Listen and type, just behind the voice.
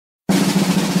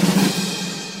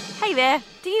Hey there,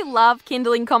 do you love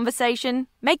Kindling Conversation?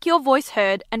 Make your voice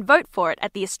heard and vote for it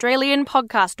at the Australian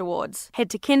Podcast Awards. Head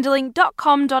to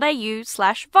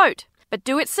kindling.com.au/vote. But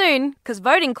do it soon, because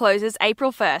voting closes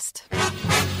April 1st.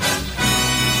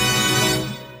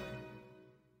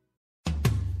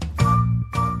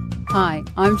 Hi,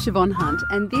 I'm Siobhan Hunt,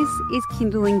 and this is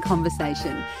Kindling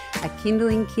Conversation, a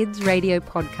Kindling Kids radio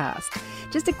podcast.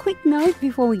 Just a quick note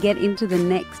before we get into the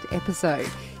next episode.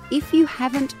 If you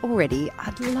haven't already,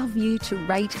 I'd love you to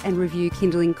rate and review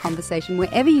Kindling Conversation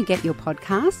wherever you get your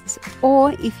podcasts,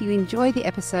 or if you enjoy the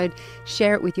episode,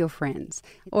 share it with your friends.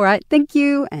 All right, thank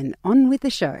you, and on with the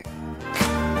show.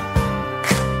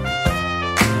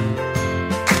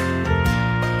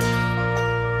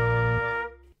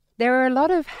 There are a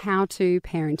lot of how-to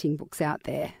parenting books out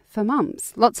there for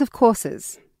mums, lots of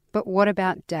courses. But what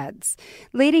about dads?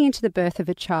 Leading into the birth of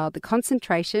a child, the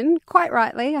concentration, quite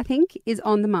rightly, I think, is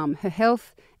on the mum, her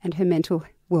health and her mental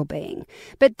well-being.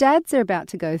 But dads are about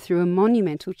to go through a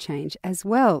monumental change as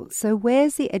well. So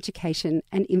where's the education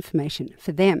and information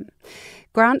for them?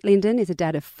 Grant Linden is a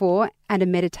dad of 4 and a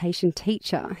meditation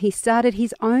teacher. He started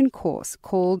his own course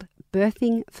called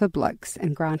Birthing for Blokes.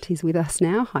 And Grant is with us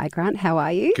now. Hi, Grant. How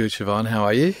are you? Good, Siobhan. How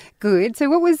are you? Good. So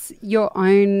what was your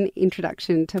own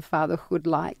introduction to fatherhood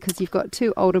like? Because you've got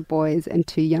 2 older boys and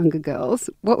 2 younger girls.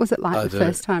 What was it like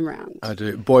first time round? I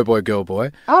do. Boy, boy, girl,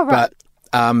 boy. Oh, right.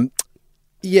 But,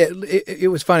 yeah, it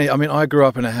was funny. I mean, I grew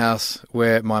up in a house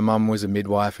where my mum was a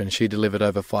midwife and she delivered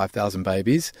over 5,000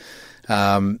 babies.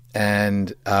 Back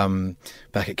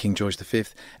at King George V.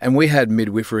 And we had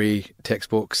midwifery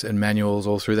textbooks and manuals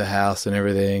all through the house and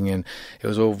everything, and it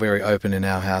was all very open in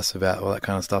our house about all that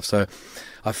kind of stuff. So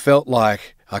I felt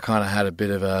like I kind of had a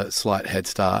bit of a slight head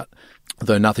start,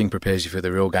 though nothing prepares you for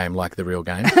the real game like the real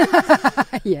game.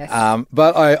 Yes.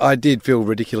 But I did feel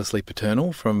ridiculously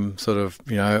paternal from sort of,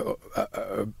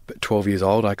 12 years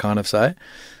old, I kind of say.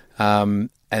 And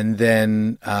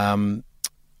then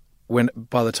when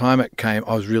by the time it came,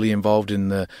 I was really involved in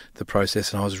the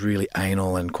process, and I was really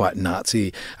anal and quite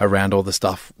Nazi around all the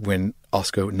stuff when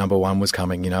Oscar number 1 was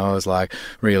coming. I was like,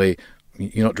 really,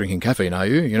 you're not drinking caffeine, are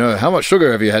you? How much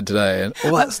sugar have you had today? And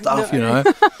all that stuff,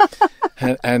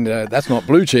 and that's not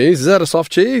blue cheese. Is that a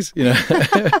soft cheese?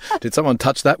 Did someone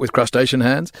touch that with crustacean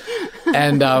hands?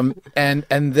 And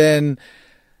then.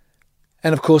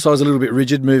 And, of course, I was a little bit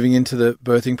rigid moving into the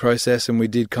birthing process, and we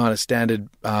did kind of standard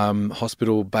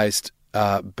hospital-based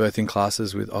birthing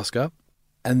classes with Oscar,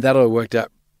 and that all worked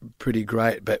out pretty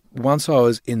great. But once I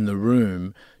was in the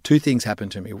room, 2 things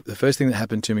happened to me. The first thing that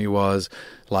happened to me was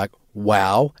like,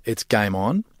 wow, it's game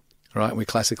on, right? And we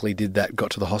classically did that,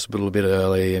 got to the hospital a bit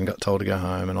early and got told to go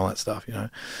home and all that stuff,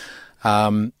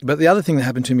 But the other thing that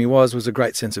happened to me was a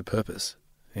great sense of purpose.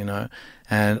 And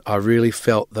I really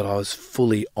felt that I was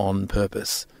fully on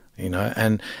purpose,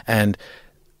 and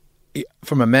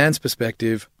from a man's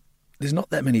perspective, there's not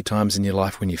that many times in your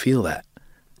life when you feel that.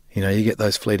 You get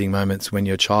those fleeting moments when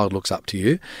your child looks up to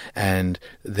you and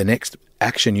the next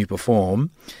action you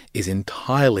perform is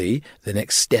entirely the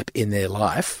next step in their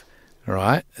life,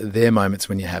 right? There are moments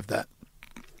when you have that.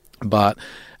 But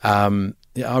I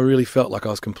really felt like I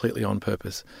was completely on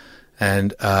purpose.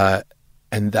 And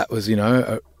that was,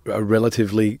 a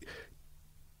relatively,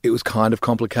 it was kind of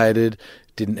complicated,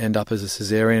 didn't end up as a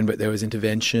cesarean, but there was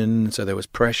intervention, so there was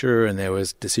pressure and there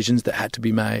was decisions that had to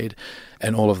be made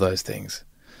and all of those things.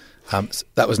 So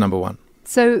that was number 1.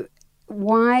 So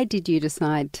why did you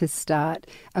decide to start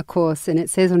a course, and it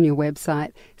says on your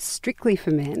website, strictly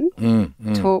for men,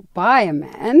 taught by a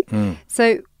man.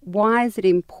 So why is it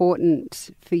important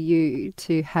for you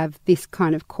to have this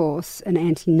kind of course, an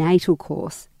antenatal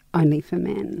course, only for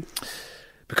men?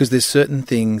 Because there's certain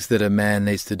things that a man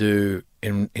needs to do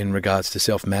in regards to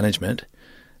self-management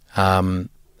and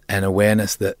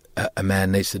awareness that a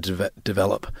man needs to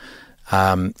develop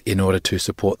in order to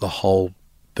support the whole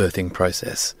birthing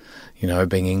process,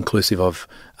 being inclusive of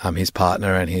his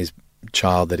partner and his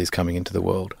child that is coming into the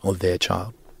world, or their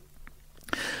child.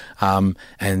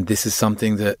 And this is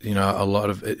something that, a lot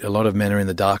of men are in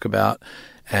the dark about,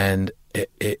 and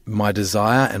my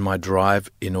desire and my drive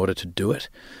in order to do it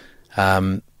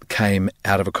came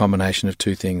out of a combination of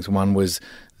 2 things. One was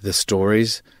the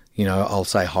stories, I'll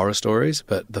say horror stories,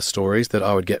 but the stories that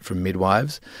I would get from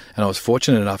midwives. And I was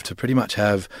fortunate enough to pretty much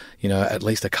have, at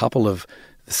least a couple of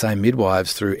the same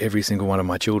midwives through every single one of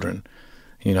my children,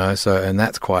 and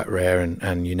that's quite rare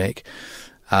and unique.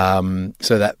 So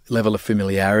that level of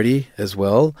familiarity as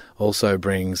well also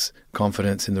brings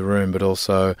confidence in the room, but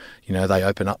also, they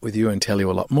open up with you and tell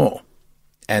you a lot more.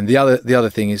 And the other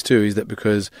thing is too, is that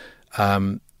because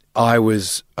I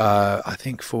was, I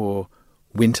think for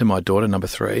Winter, my daughter, number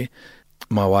 3,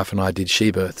 my wife and I did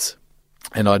she births.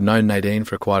 And I'd known Nadine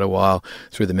for quite a while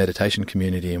through the meditation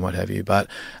community and what have you. But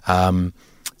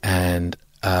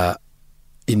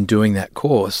in doing that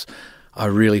course, I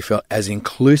really felt as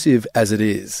inclusive as it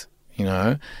is, you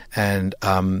know. And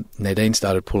Nadine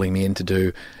started pulling me in to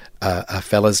do a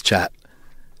fellas chat,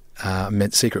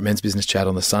 secret men's business chat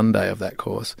on the Sunday of that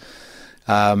course.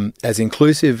 As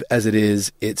inclusive as it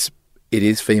is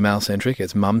female centric,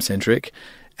 it's mum centric,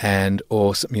 and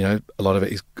also, you know, a lot of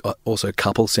it is also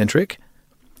couple centric.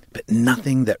 But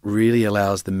nothing that really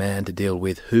allows the man to deal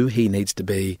with who he needs to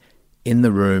be in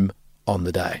the room on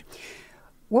the day.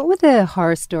 What were the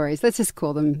horror stories? Let's just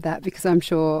call them that, because I'm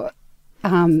sure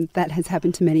that has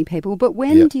happened to many people. But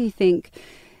when do you think,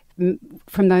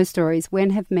 from those stories, when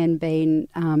have men been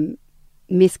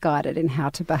misguided in how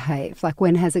to behave? Like,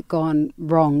 when has it gone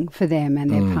wrong for them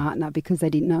and their partner because they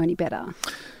didn't know any better?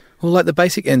 Well, like the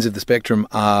basic ends of the spectrum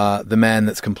are the man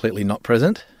that's completely not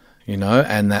present, you know,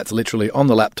 and that's literally on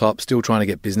the laptop, still trying to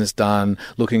get business done,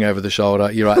 looking over the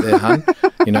shoulder. You're right there, hun.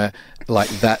 You know, like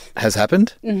that has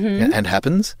happened and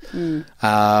happens. To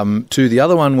the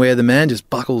other one where the man just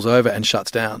buckles over and shuts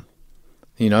down.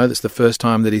 You know, that's the first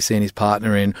time that he's seen his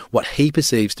partner in what he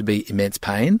perceives to be immense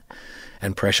pain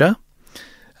and pressure.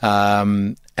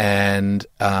 And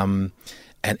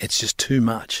it's just too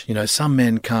much. You know, some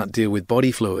men can't deal with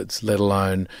body fluids, let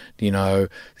alone, you know,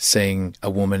 seeing a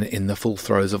woman in the full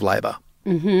throes of labour,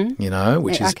 you know,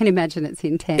 which is... I can imagine it's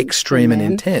intense. Extreme and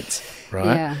intense,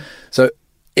 right? Yeah. So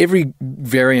every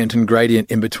variant and gradient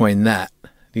in between that,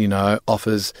 you know,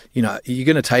 offers, you know, you're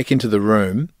going to take into the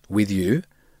room with you,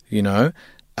 you know,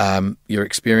 your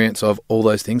experience of all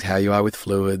those things, how you are with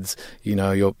fluids, you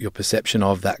know, your perception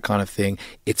of that kind of thing.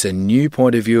 It's a new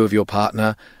point of view of your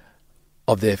partner,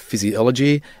 of their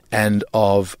physiology, and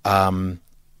of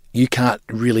you can't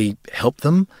really help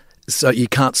them. So you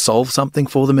can't solve something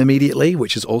for them immediately,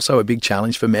 which is also a big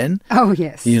challenge for men. Oh,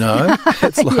 yes. You know,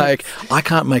 it's like, I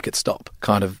can't make it stop,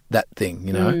 kind of that thing,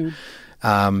 you know.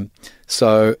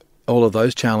 So all of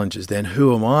those challenges, then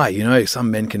who am I? You know,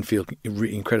 some men can feel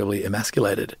incredibly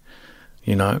emasculated,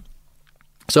 you know.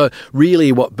 So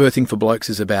really what Birthing for Blokes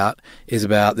is about there's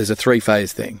a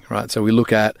 3-phase thing, right? So we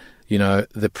look at, you know,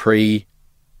 the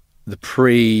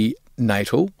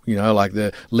prenatal, you know, like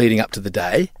the leading up to the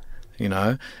day, you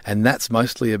know, and that's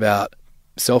mostly about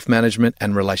self-management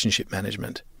and relationship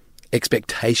management,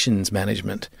 expectations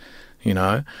management, you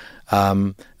know,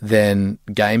 then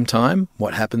game time,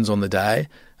 what happens on the day,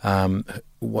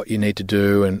 what you need to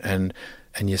do, and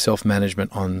your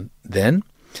self-management on then.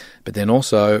 But then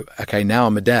also, okay, now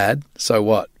I'm a dad, so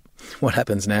what? What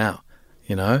happens now?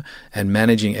 You know, and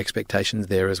managing expectations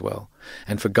there as well.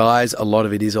 And for guys, a lot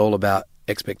of it is all about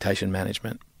expectation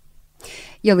management.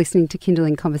 You're listening to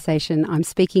Kindling Conversation. I'm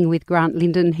speaking with Grant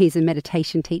Linden. He's a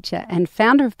meditation teacher and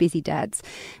founder of Busy Dads.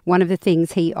 One of the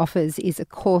things he offers is a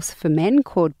course for men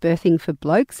called Birthing for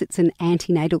Blokes. It's an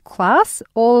antenatal class,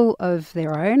 all of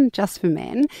their own, just for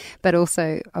men, but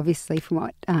also, obviously, from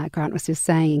what Grant was just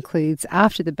saying, includes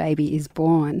after the baby is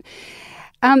born.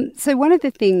 So one of the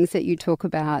things that you talk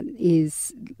about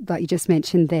is, like you just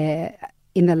mentioned there,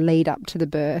 in the lead up to the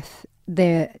birth,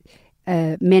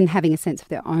 men having a sense of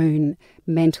their own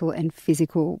mental and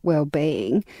physical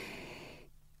well-being.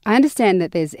 I understand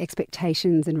that there's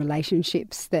expectations and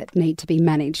relationships that need to be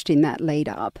managed in that lead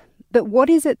up. But what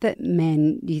is it that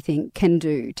men, do you think, can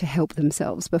do to help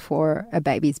themselves before a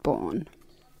baby's born?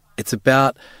 It's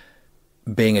about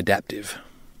being adaptive.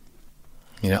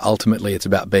 You know, ultimately it's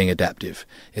about being adaptive.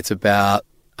 It's about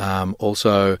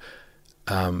also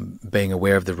being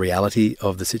aware of the reality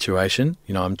of the situation.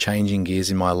 You know, I'm changing gears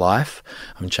in my life.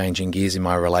 I'm changing gears in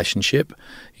my relationship.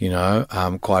 You know,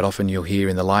 quite often you'll hear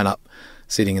in the lineup,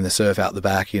 sitting in the surf out the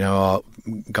back, you know,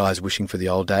 guys wishing for the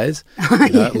old days. You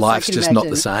know, Yes, life's just not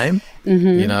the same,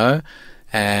 you know.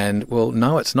 And, well,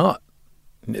 no, it's not.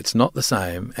 It's not the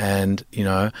same. And, you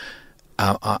know,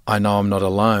 I know I'm not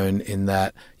alone in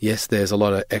that, yes, there's a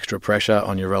lot of extra pressure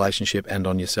on your relationship and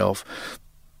on yourself.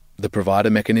 The provider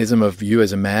mechanism of you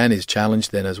as a man is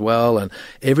challenged then as well, and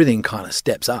everything kind of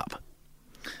steps up.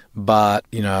 But,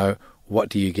 you know, what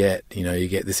do you get? You know, you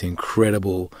get this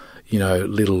incredible, you know,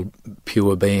 little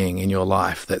pure being in your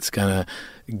life that's going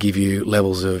to give you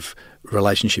levels of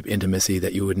relationship intimacy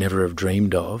that you would never have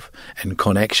dreamed of, and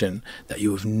connection that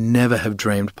you would never have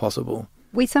dreamed possible.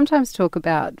 We sometimes talk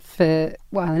about, for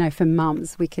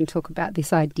mums, we can talk about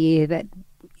this idea that,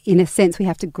 in a sense, we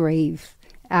have to grieve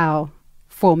our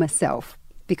former self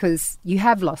because you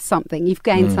have lost something. You've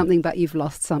gained something, but you've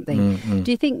lost something. Do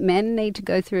you think men need to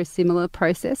go through a similar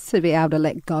process to be able to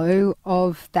let go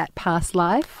of that past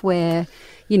life where,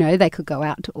 you know, they could go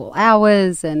out to all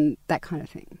hours and that kind of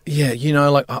thing? Yeah, you know,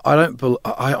 like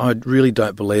I really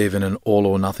don't believe in an all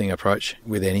or nothing approach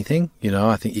with anything. You know,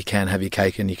 I think you can have your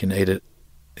cake and you can eat it,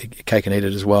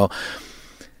 as well.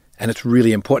 And it's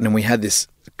really important. And we had this,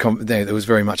 there was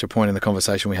very much a point in the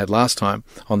conversation we had last time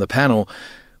on the panel,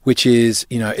 which is,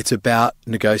 you know, it's about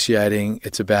negotiating,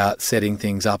 it's about setting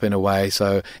things up in a way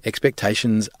so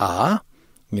expectations are,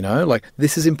 you know, like,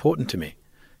 this is important to me.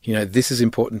 You know, this is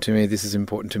important to me, this is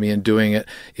important to me, and doing it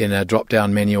in a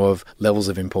drop-down menu of levels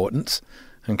of importance.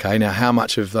 Okay, now how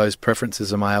much of those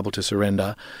preferences am I able to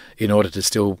surrender in order to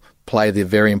still play the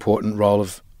very important role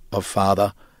of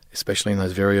father, especially in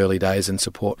those very early days, and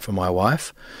support for my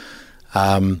wife?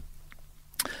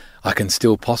 I can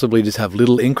still possibly just have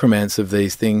little increments of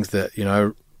these things that, you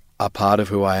know, are part of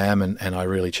who I am, and I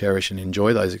really cherish and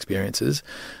enjoy those experiences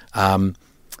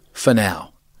for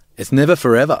now. It's never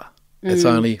forever. It's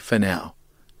only for now,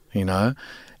 you know.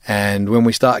 And when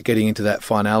we start getting into that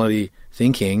finality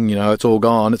thinking, you know, it's all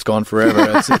gone, it's gone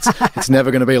forever, it's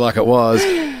never going to be like it was,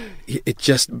 it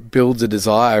just builds a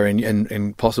desire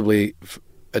and possibly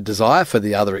a desire for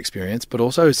the other experience, but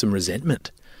also some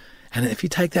resentment. And if you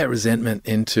take that resentment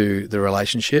into the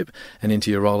relationship and into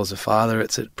your role as a father,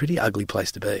 it's a pretty ugly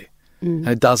place to be. And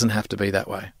it doesn't have to be that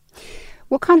way.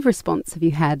 What kind of response have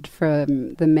you had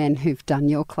from the men who've done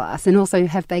your class? And also,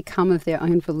 have they come of their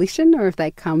own volition, or have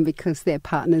they come because their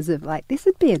partners have like, this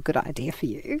would be a good idea for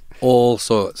you? All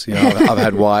sorts. You know, I've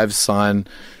had wives sign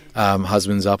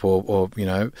husbands up, or you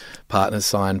know, partners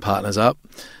sign partners up.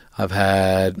 I've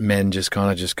had men just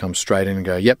come straight in and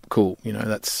go, yep, cool, you know,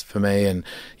 that's for me. And,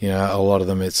 you know, a lot of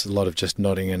them, it's a lot of just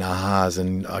nodding and ahas,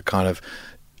 and I kind of,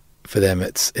 for them,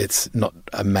 it's not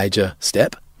a major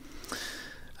step.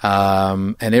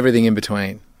 And everything in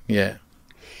between, yeah.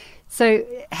 So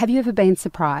have you ever been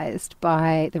surprised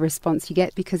by the response you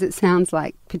get? Because it sounds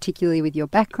like, particularly with your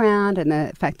background and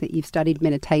the fact that you've studied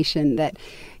meditation, that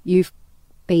you've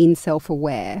been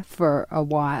self-aware for a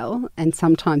while, and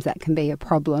sometimes that can be a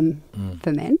problem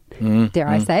for men, dare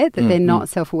I say it, that they're not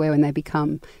self-aware when they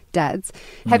become dads.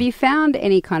 Have you found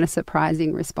any kind of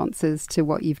surprising responses to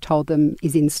what you've told them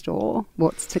is in store,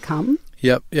 what's to come?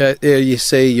 Yep. Yeah,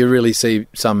 you really see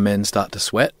some men start to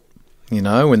sweat, you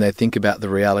know, when they think about the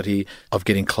reality of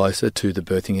getting closer to the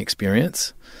birthing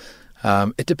experience.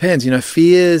 It depends, you know,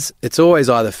 fears, it's always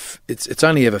either, it's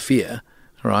only ever fear,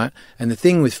 right? And the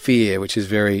thing with fear, which is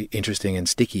very interesting and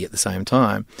sticky at the same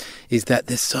time, is that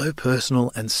they're so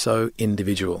personal and so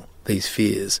individual, these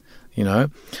fears. You know,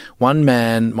 one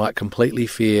man might completely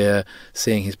fear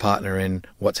seeing his partner in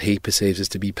what he perceives as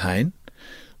to be pain,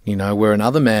 you know, where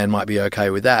another man might be okay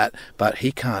with that, but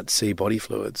he can't see body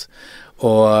fluids.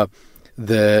 Or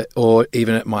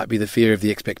even it might be the fear of the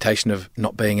expectation of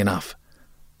not being enough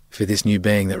for this new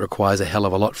being that requires a hell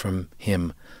of a lot from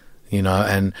him. You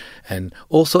know, and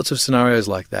all sorts of scenarios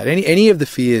like that. Any of the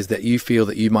fears that you feel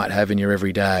that you might have in your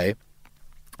everyday,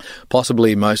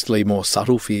 possibly mostly more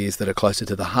subtle fears that are closer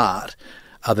to the heart,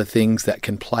 are the things that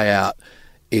can play out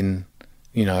in,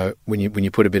 you know, when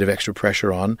you put a bit of extra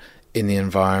pressure on in the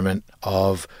environment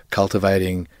of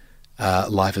cultivating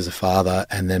life as a father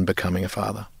and then becoming a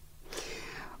father.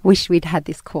 Wish we'd had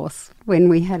this course when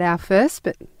we had our first,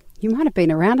 but you might have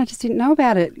been around. I just didn't know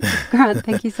about it. Grant,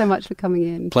 thank you so much for coming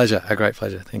in. Pleasure. A great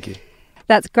pleasure. Thank you.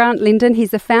 That's Grant Linden. He's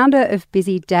the founder of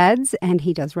Busy Dads, and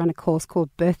he does run a course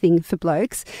called Birthing for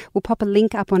Blokes. We'll pop a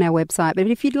link up on our website. But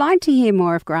if you'd like to hear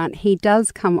more of Grant, he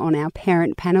does come on our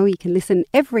parent panel. You can listen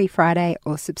every Friday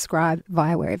or subscribe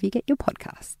via wherever you get your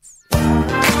podcasts.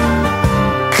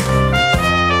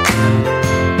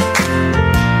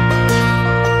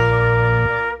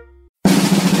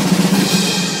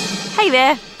 Hey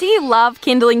there, do you love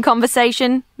Kindling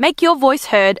Conversation? Make your voice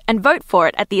heard and vote for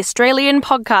it at the Australian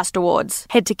Podcast Awards.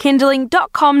 Head to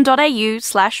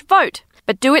kindling.com.au/vote.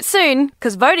 But do it soon,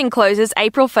 because voting closes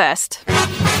April 1st.